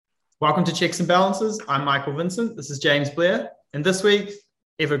Welcome to Checks and Balances. I'm Michael Vincent. This is James Blair. And this week,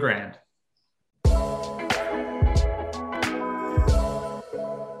 Evergrande.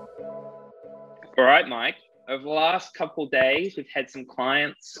 All right, Mike. Over the last couple of days, we've had some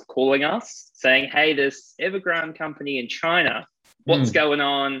clients calling us saying, hey, this Evergrande company in China, what's going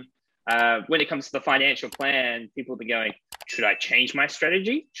on? When it comes to the financial plan, people are going, should I change my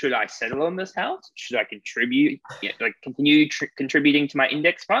strategy? Should I settle on this house? Should I continue contributing to my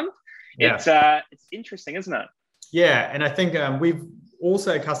index fund? Yeah. It's interesting, isn't it? Yeah, and I think we've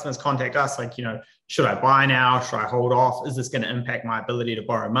also had customers contact us like, should I buy now? Should I hold off? Is this going to impact my ability to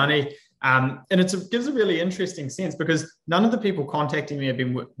borrow money? And it gives a really interesting sense because none of the people contacting me have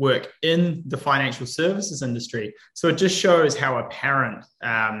been work in the financial services industry. So it just shows how apparent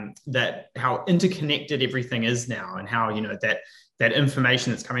how interconnected everything is now, and how that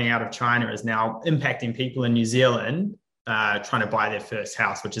information that's coming out of China is now impacting people in New Zealand trying to buy their first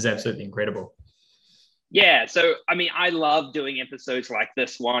house, which is absolutely incredible. Yeah, so I love doing episodes like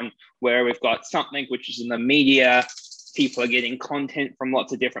this one where we've got something which is in the media. People are getting content from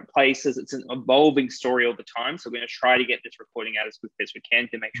lots of different places. It's an evolving story all the time. So we're going to try to get this recording out as quickly as we can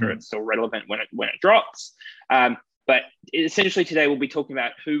to make sure it's still relevant when it drops. But essentially today we'll be talking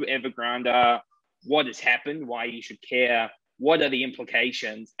about who Evergrande are, what has happened, why you should care, what are the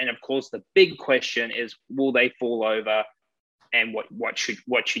implications, and of course the big question is, will they fall over, and what should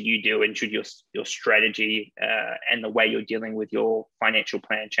you do, and should your strategy and the way you're dealing with your financial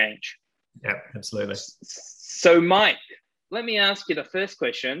plan change? Yeah, absolutely. So, Mike, let me ask you the first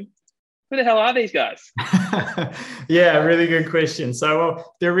question. Who the hell are these guys? Yeah, really good question. So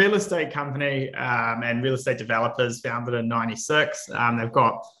they're a real estate company and real estate developers, founded in 96. They've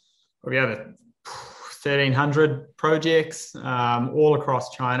got over 1,300 projects all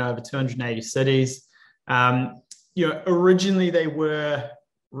across China, over 280 cities. Originally they were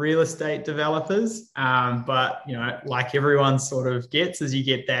real estate developers, but like everyone sort of gets, as you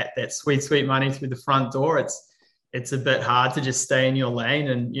get that sweet money through the front door, it's a bit hard to just stay in your lane.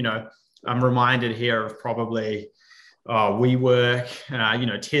 And I'm reminded here of probably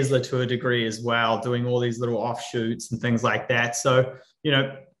WeWork, Tesla to a degree as well, doing all these little offshoots and things like that. So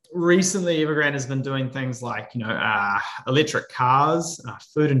recently Evergrande has been doing things like electric cars,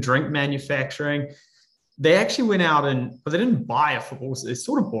 food and drink manufacturing. They actually went out but they didn't buy a football. They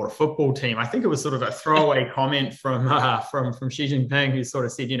sort of bought a football team. I think it was sort of a throwaway comment from Xi Jinping, who sort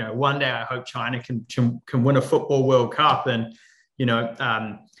of said, one day I hope China can win a football World Cup. And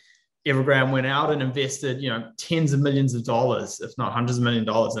Evergrande went out and invested tens of millions of dollars, if not hundreds of millions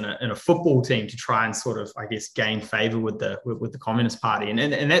of dollars, in a football team to try and sort of, I guess, gain favor with the Communist Party.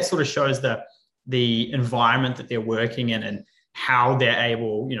 And that sort of shows the environment that they're working in, and how they're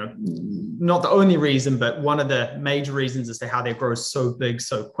able, not the only reason, but one of the major reasons as to how they grow so big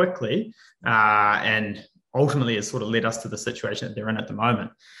so quickly, and ultimately has sort of led us to the situation that they're in at the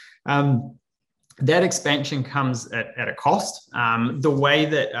moment. That expansion comes at a cost. The way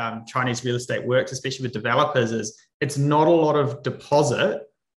that Chinese real estate works, especially with developers, is it's not a lot of deposit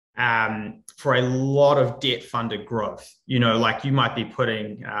for a lot of debt-funded growth. Like you might be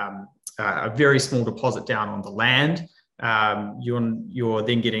putting a very small deposit down on the land. You're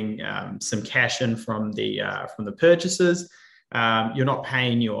then getting some cash in from the purchasers. You're not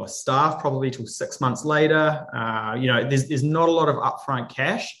paying your staff probably till 6 months later. There's not a lot of upfront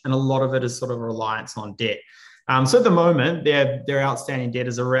cash, and a lot of it is sort of a reliance on debt. So at the moment, their outstanding debt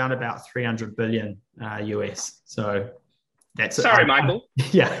is around about 300 billion US. So that's sorry, Michael.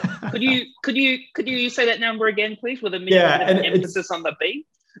 Yeah. Could you say that number again, please, with a emphasis on the B?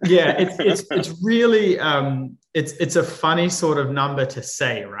 Yeah, it's really it's a funny sort of number to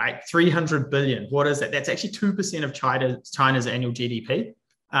say, right? 300 billion. What is that? That's actually 2% of China's annual GDP.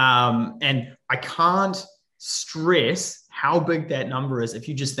 And I can't stress how big that number is if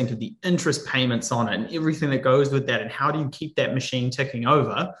you just think of the interest payments on it and everything that goes with that, and how do you keep that machine ticking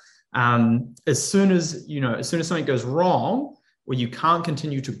over? As soon as something goes wrong, where you can't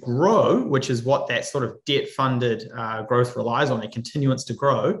continue to grow, which is what that sort of debt-funded growth relies on, a continuance to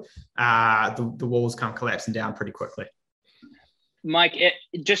grow, the walls come collapsing down pretty quickly. Mike,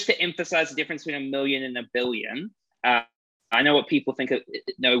 just to emphasize the difference between a million and a billion, I know what people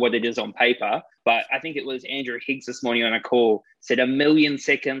know what it is on paper, but I think it was Andrew Higgs this morning on a call said a million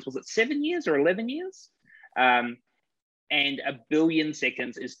seconds, was it 7 years or 11 years? And a billion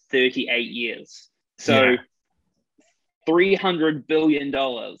seconds is 38 years. So yeah. $300 billion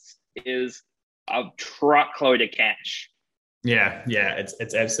is a truckload of cash. Yeah,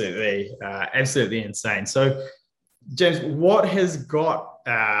 it's absolutely insane. So James, what has got,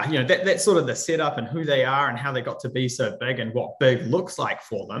 that's sort of the setup and who they are and how they got to be so big and what big looks like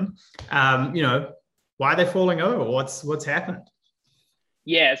for them. Why are they falling over? What's happened?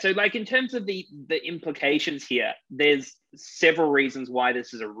 Yeah, so like in terms of the implications here, there's several reasons why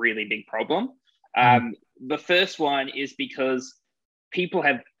this is a really big problem. The first one is because people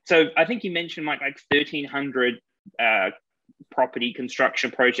have, so I think you mentioned like 1,300 property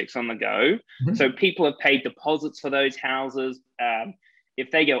construction projects on the go. Mm-hmm. So people have paid deposits for those houses. If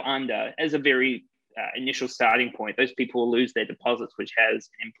they go under, as a very initial starting point, those people will lose their deposits, which has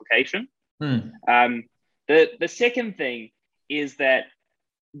an implication. The second thing is that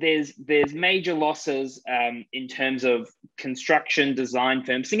there's major losses in terms of construction design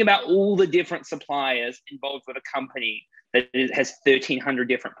firms. Think about all the different suppliers involved with a company that has 1,300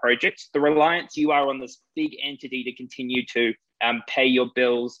 different projects. The reliance you are on this big entity to continue to pay your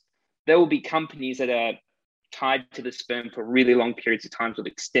bills. There will be companies that are tied to this firm for really long periods of time with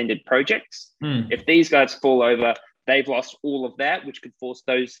extended projects. If these guys fall over, they've lost all of that, which could force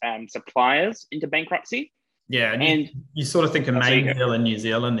those suppliers into bankruptcy. Yeah, and you sort of think of Mainville in New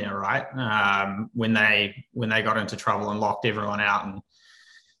Zealand there, right? When they got into trouble and locked everyone out, and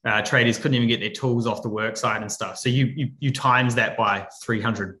traders couldn't even get their tools off the work site and stuff. So you times that by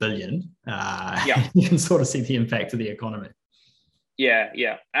 300 billion. You can sort of see the impact of the economy.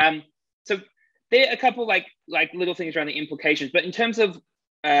 Yeah. So there are a couple like little things around the implications, but in terms of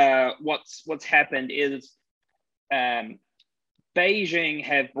what's happened is Beijing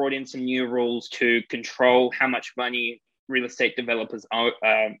have brought in some new rules to control how much money real estate developers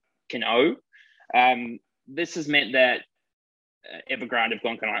can owe. This has meant that Evergrande have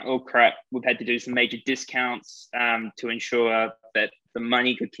gone kind of like, oh crap, we've had to do some major discounts to ensure that the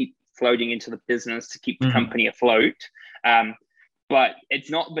money could keep floating into the business to keep the company afloat. But it's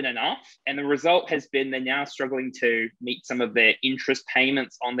not been enough. And the result has been they're now struggling to meet some of their interest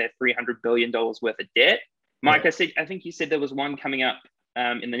payments on their $300 billion worth of debt. Mike, I think you said there was one coming up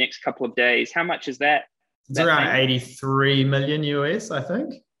in the next couple of days. How much is that? It's around 83 million US, I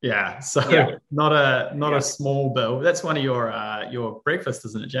think. Yeah. So not a small bill. That's one of your breakfast,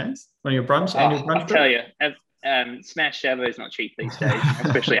 isn't it, James? One of your brunch annual brunch. I'll tell you, smash shadow is not cheap these days,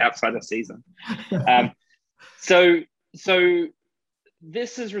 especially outside of season. So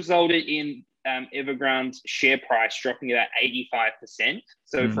this has resulted in Evergrande's share price dropping about 85%.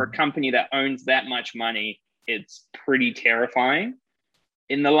 So for a company that owns that much money, it's pretty terrifying.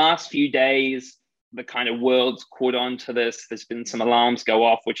 In the last few days, the kind of world's caught on to this. There's been some alarms go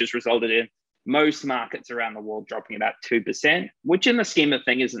off, which has resulted in most markets around the world dropping about 2%, which in the scheme of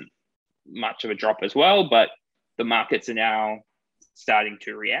things isn't much of a drop as well, but the markets are now starting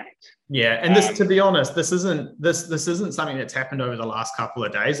to react. Yeah, and this, to be honest, this isn't something that's happened over the last couple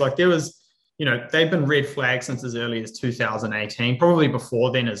of days. Like there was, they've been red flags since as early as 2018, probably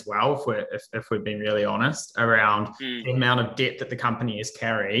before then as well, if we've been really honest, around the amount of debt that the company has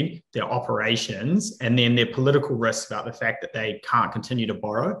carried, their operations, and then their political risks about the fact that they can't continue to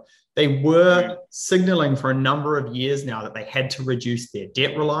borrow. They were signaling for a number of years now that they had to reduce their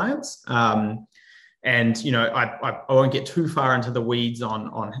debt reliance. And I won't get too far into the weeds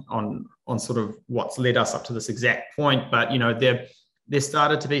on sort of what's led us up to this exact point, but there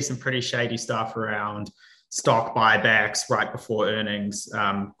started to be some pretty shady stuff around stock buybacks right before earnings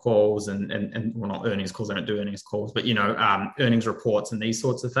calls and well, not earnings calls, I don't do earnings calls, but earnings reports and these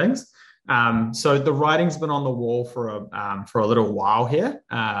sorts of things. So the writing's been on the wall for a little while here,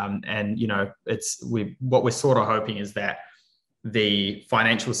 and what we're sort of hoping is that the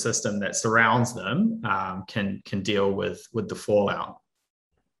financial system that surrounds them can deal with the fallout.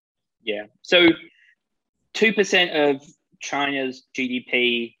 Yeah. So 2% of China's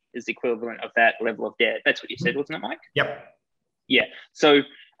GDP is the equivalent of that level of debt. That's what you said, wasn't it, Mike? Yep. Yeah. So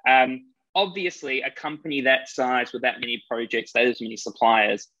obviously, a company that size with that many projects, those many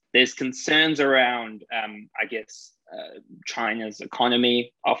suppliers, there's concerns around, China's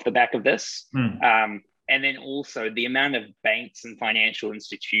economy off the back of this. And then also the amount of banks and financial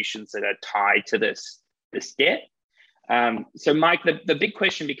institutions that are tied to this debt. So, Mike, the big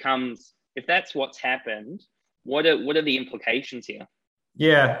question becomes, if that's what's happened, what are the implications here?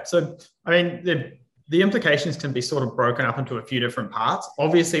 Yeah. So, I mean, the implications can be sort of broken up into a few different parts.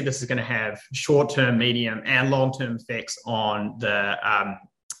 Obviously, this is going to have short-term, medium, and long-term effects on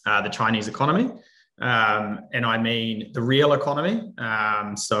the Chinese economy. And I mean the real economy.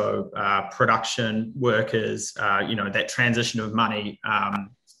 So production workers, that transition of money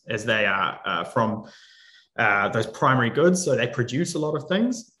as they are from those primary goods. So they produce a lot of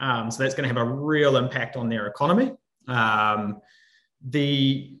things. So that's going to have a real impact on their economy.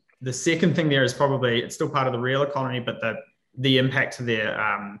 the second thing there is probably, it's still part of the real economy, but the impact to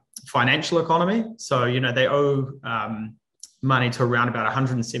their financial economy. So, they owe money to around about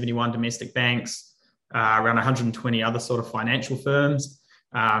 171 domestic banks, around 120 other sort of financial firms.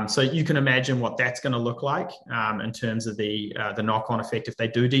 So you can imagine what that's going to look like in terms of the knock-on effect if they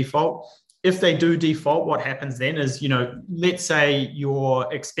do default. If they do default, what happens then is, let's say you're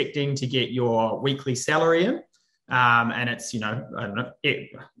expecting to get your weekly salary in, and it's, I don't know,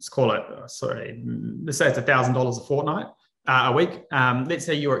 let's call it, let's say it's $1,000 a fortnight, a week. Let's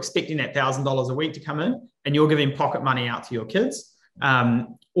say you're expecting that $1,000 a week to come in, and you're giving pocket money out to your kids.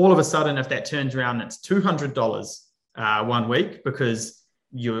 All of a sudden, if that turns around, it's $200 one week because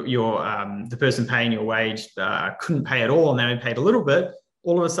the person paying your wage couldn't pay at all and they only paid a little bit.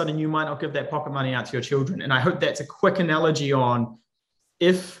 All of a sudden, you might not give that pocket money out to your children. And I hope that's a quick analogy on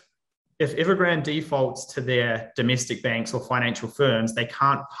if Evergrande defaults to their domestic banks or financial firms, they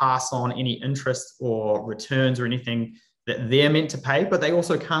can't pass on any interest or returns or anything that they're meant to pay, but they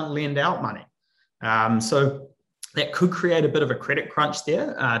also can't lend out money. So that could create a bit of a credit crunch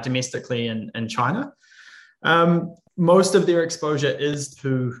there domestically in China. Most of their exposure is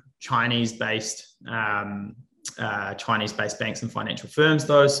to Chinese-based banks and financial firms,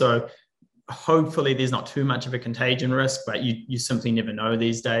 though. So hopefully there's not too much of a contagion risk, but you simply never know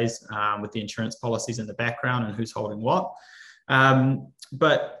these days with the insurance policies in the background and who's holding what.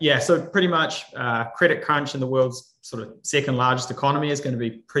 But yeah, so pretty much credit crunch in the world's sort of second largest economy is going to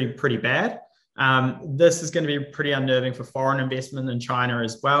be pretty bad. This is going to be pretty unnerving for foreign investment in China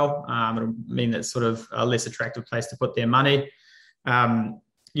as well. It'll mean that's sort of a less attractive place to put their money.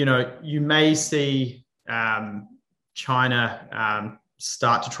 You may see China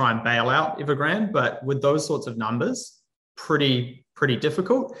start to try and bail out Evergrande, but with those sorts of numbers, pretty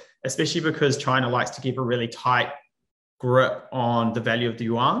difficult, especially because China likes to keep a really tight grip on the value of the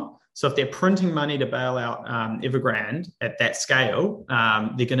yuan. So if they're printing money to bail out Evergrande at that scale,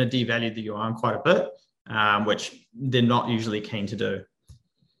 they're going to devalue the yuan quite a bit, which they're not usually keen to do.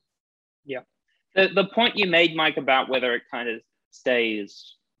 Yeah. The point you made, Mike, about whether it kind of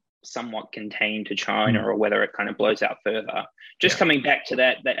stays somewhat contained to China or whether it kind of blows out further. Just coming back to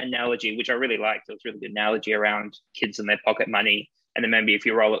that analogy, which I really liked. It was a really good analogy around kids and their pocket money. And then maybe if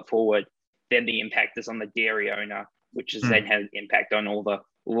you roll it forward, then the impact is on the dairy owner, which is then has an impact on all the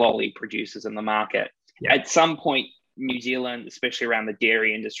lolly producers in the market. Yeah. At some point, New Zealand, especially around the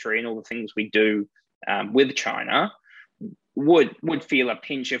dairy industry and all the things we do with China, would feel a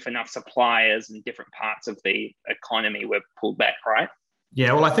pinch if enough suppliers in different parts of the economy were pulled back, right?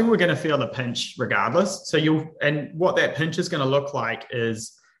 Yeah, well, I think we're going to feel the pinch regardless. So and what that pinch is going to look like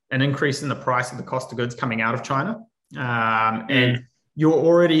is an increase in the price of the cost of goods coming out of China. And you're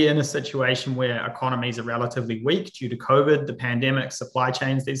already in a situation where economies are relatively weak due to COVID, the pandemic, supply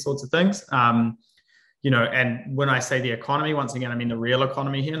chains, these sorts of things. And when I say the economy, once again, I mean the real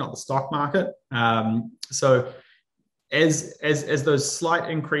economy here, not the stock market. So as those slight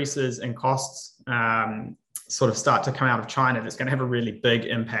increases in costs sort of start to come out of China, that's going to have a really big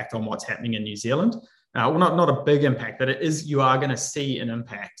impact on what's happening in New Zealand. Well, not a big impact, but you are going to see an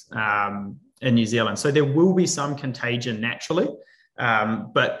impact in New Zealand. So there will be some contagion naturally.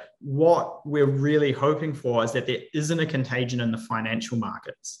 But what we're really hoping for is that there isn't a contagion in the financial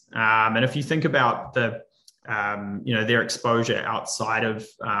markets. And if you think about their exposure outside of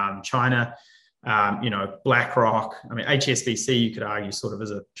China, BlackRock, I mean, HSBC, you could argue sort of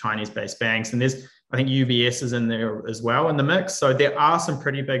as a Chinese-based banks, and I think UBS is in there as well in the mix. So there are some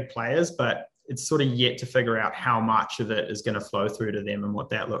pretty big players, but it's sort of yet to figure out how much of it is going to flow through to them and what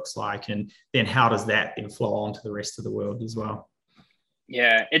that looks like. And then how does that then flow on to the rest of the world as well?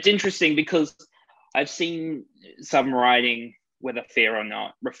 Yeah, it's interesting because I've seen some writing, whether fair or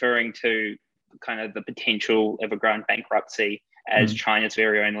not, referring to kind of the potential Evergrande bankruptcy as China's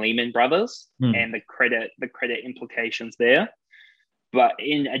very own Lehman Brothers and the credit implications there. But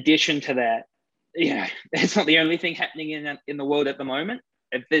in addition to that, that's not the only thing happening in the world at the moment.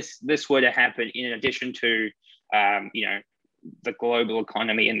 If this were to happen, in addition to the global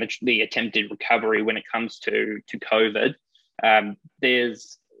economy and the attempted recovery when it comes to COVID,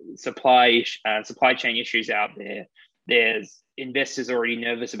 there's supply chain issues out there. There's investors already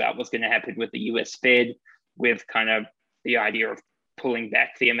nervous about what's going to happen with the US Fed, with kind of the idea of pulling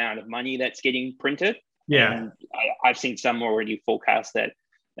back the amount of money that's getting printed. Yeah, and I've seen some already forecast that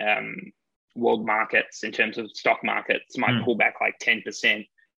world markets, in terms of stock markets, might pull back like 10%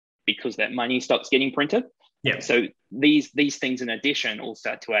 because that money stops getting printed. Yeah. So these things in addition all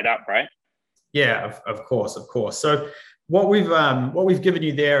start to add up, right? Yeah, of course. So what we've given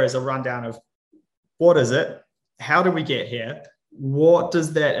you there is a rundown of what is it, how do we get here, what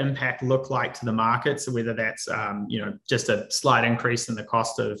does that impact look like to the market? So whether that's just a slight increase in the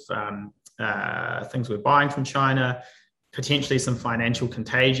cost of things we're buying from China, potentially some financial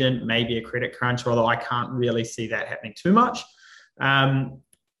contagion, maybe a credit crunch, although I can't really see that happening too much.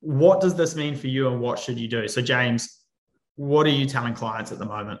 What does this mean for you, and what should you do? So James, what are you telling clients at the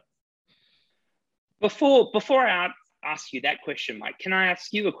moment? Before I ask you that question, Mike, can I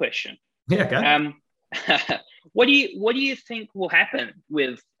ask you a question? Yeah, okay. What do you think will happen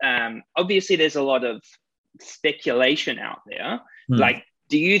with? Obviously, there's a lot of speculation out there. Like,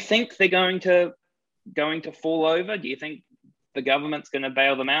 do you think they're going to fall over? Do you think the government's going to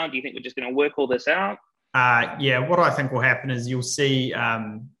bail them out? Do you think we're just going to work all this out? What I think will happen is you'll see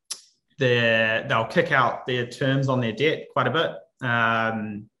they'll kick out their terms on their debt quite a bit.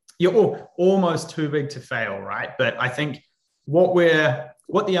 You're almost too big to fail, right? But I think what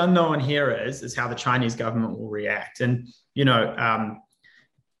the unknown here is how the Chinese government will react. And,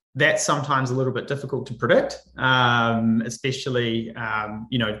 that's sometimes a little bit difficult to predict, especially,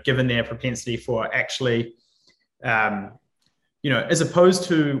 given their propensity for actually, as opposed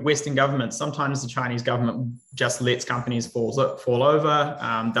to Western governments, sometimes the Chinese government just lets companies fall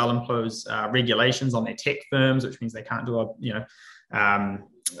over. They'll impose regulations on their tech firms, which means they can't do a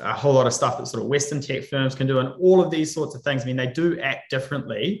whole lot of stuff that sort of Western tech firms can do, and all of these sorts of things. I mean, they do act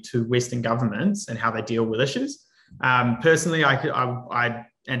differently to Western governments and how they deal with issues. Personally, I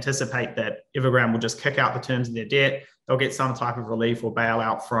anticipate that Evergrande will just kick out the terms of their debt. They'll get some type of relief or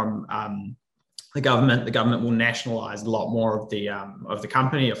bailout from the government. The government will nationalize a lot more of the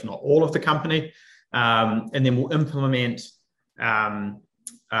company, if not all of the company, and then we'll implement,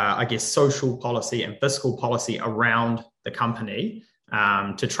 social policy and fiscal policy around the company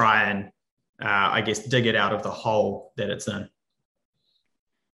to try and, dig it out of the hole that it's in.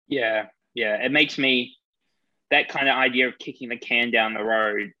 Yeah. It makes me, that kind of idea of kicking the can down the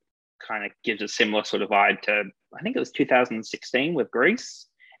road kind of gives a similar sort of vibe to, I think it was 2016 with Greece,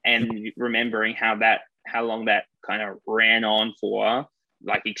 and remembering how long that kind of ran on for,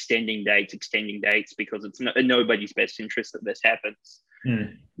 like extending dates, because it's in nobody's best interest that this happens.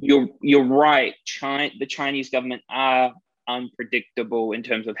 You're right. The Chinese government are unpredictable in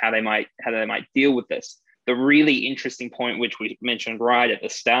terms of how they might deal with this. The really interesting point, which we mentioned right at the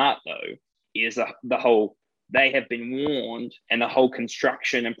start, though, is the whole, they have been warned, and the whole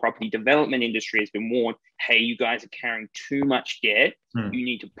construction and property development industry has been warned, hey, you guys are carrying too much debt. You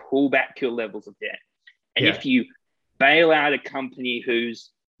need to pull back your levels of debt. And if you bail out a company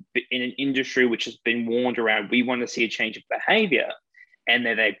who's in an industry which has been warned around, we want to see a change of behavior, and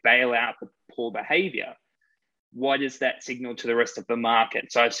then they bail out the poor behavior, what is that signal to the rest of the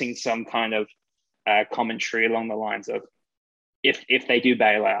market? So I've seen some kind of commentary along the lines of, if they do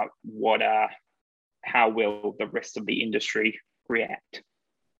bail out, how will the rest of the industry react?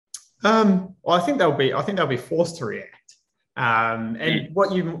 Well, I think they'll be forced to react. And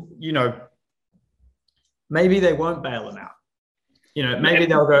what maybe they won't bail them out. Maybe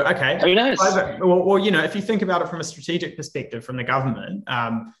they'll go, okay. Who knows? Or if you think about it from a strategic perspective from the government,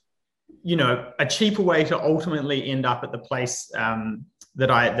 a cheaper way to ultimately end up at the place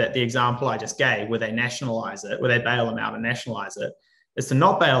that the example I just gave, where they nationalize it, where they bail them out and nationalize it, is to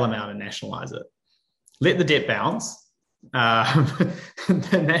not bail them out and nationalize it. Let the debt bounce,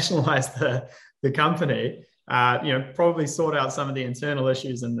 nationalize the company, probably sort out some of the internal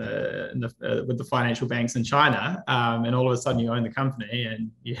issues with the financial banks in China, and all of a sudden you own the company and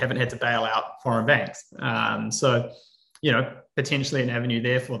you haven't had to bail out foreign banks. So, potentially an avenue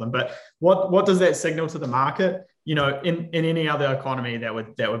there for them. But what does that signal to the market? In any other economy, that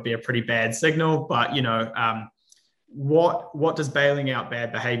would be a pretty bad signal. But what does bailing out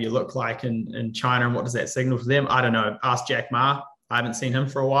bad behavior look like in China, and what does that signal to them? I don't know. Ask Jack Ma. I haven't seen him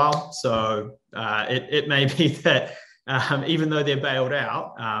for a while, so it may be that even though they're bailed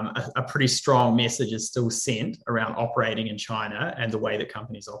out, a pretty strong message is still sent around operating in China and the way that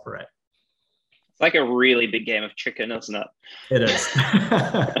companies operate. It's like a really big game of chicken, isn't it? It is.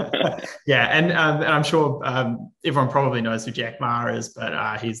 Yeah, and I'm sure everyone probably knows who Jack Ma is,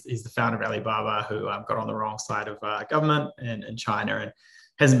 but he's the founder of Alibaba, who got on the wrong side of government in China and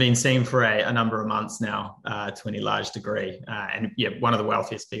hasn't been seen for a number of months now, to any large degree. And one of the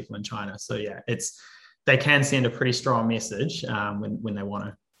wealthiest people in China. So they can send a pretty strong message when they want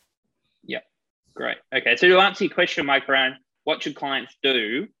to. Yeah, great. Okay, so to answer your question, Mike, around what should clients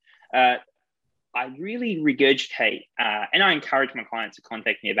do? I really regurgitate, and I encourage my clients to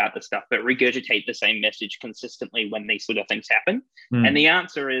contact me about this stuff, but regurgitate the same message consistently when these sort of things happen. And the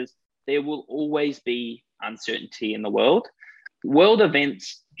answer is, there will always be uncertainty in the world. World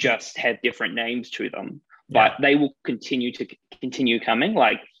events just have different names to them. but they will continue coming.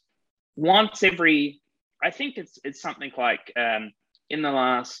 Like once every, I think it's something like in the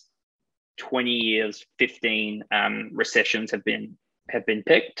last 20 years, 15 recessions have been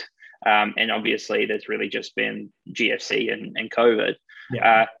picked. And obviously there's really just been GFC and COVID.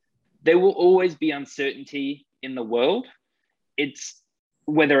 There will always be uncertainty in the world. It's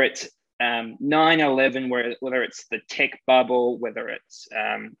whether it's 9/11, whether it's the tech bubble, whether it's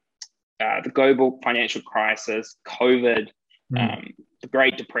the global financial crisis, COVID, the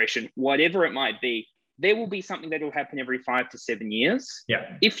Great Depression, whatever it might be, there will be something that will happen every 5 to 7 years.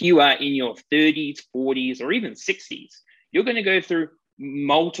 If you are in your 30s, 40s, or even 60s, you're going to go through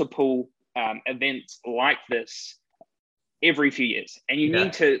multiple events like this every few years. And you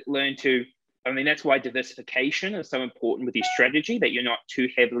need to learn to, I mean, that's why diversification is so important with your strategy, that you're not too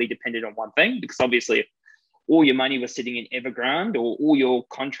heavily dependent on one thing, because obviously if all your money was sitting in Evergrande or all your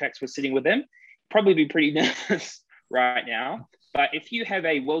contracts were sitting with them, probably be pretty nervous right now. But if you have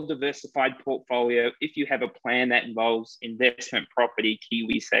a well-diversified portfolio, if you have a plan that involves investment property,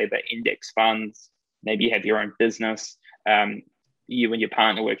 KiwiSaver, index funds, maybe you have your own business, you and your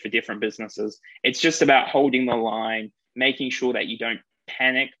partner work for different businesses. It's just about holding the line, making sure that you don't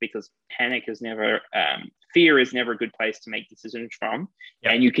panic, because fear is never a good place to make decisions from.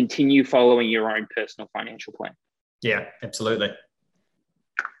 And you continue following your own personal financial plan. Yeah, absolutely.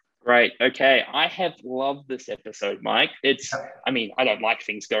 Great. Okay. I have loved this episode, Mike. I mean, I don't like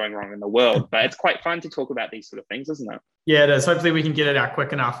things going wrong in the world, but it's quite fun to talk about these sort of things, isn't it? Yeah, it is. Hopefully we can get it out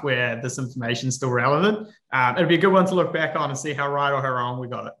quick enough where this information is still relevant. It'd be a good one to look back on and see how right or how wrong we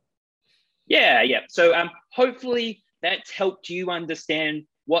got it. Yeah. So hopefully that's helped you understand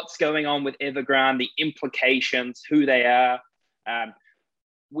what's going on with Evergrande, the implications, who they are.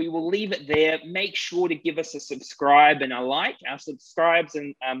 We will leave it there. Make sure to give us a subscribe and a like. Our subscribes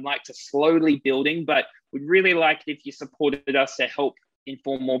and likes are slowly building, but we'd really like it if you supported us to help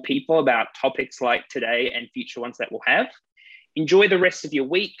inform more people about topics like today and future ones that we'll have. Enjoy the rest of your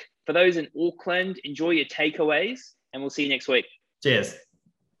week. For those in Auckland, enjoy your takeaways, and we'll see you next week. Cheers.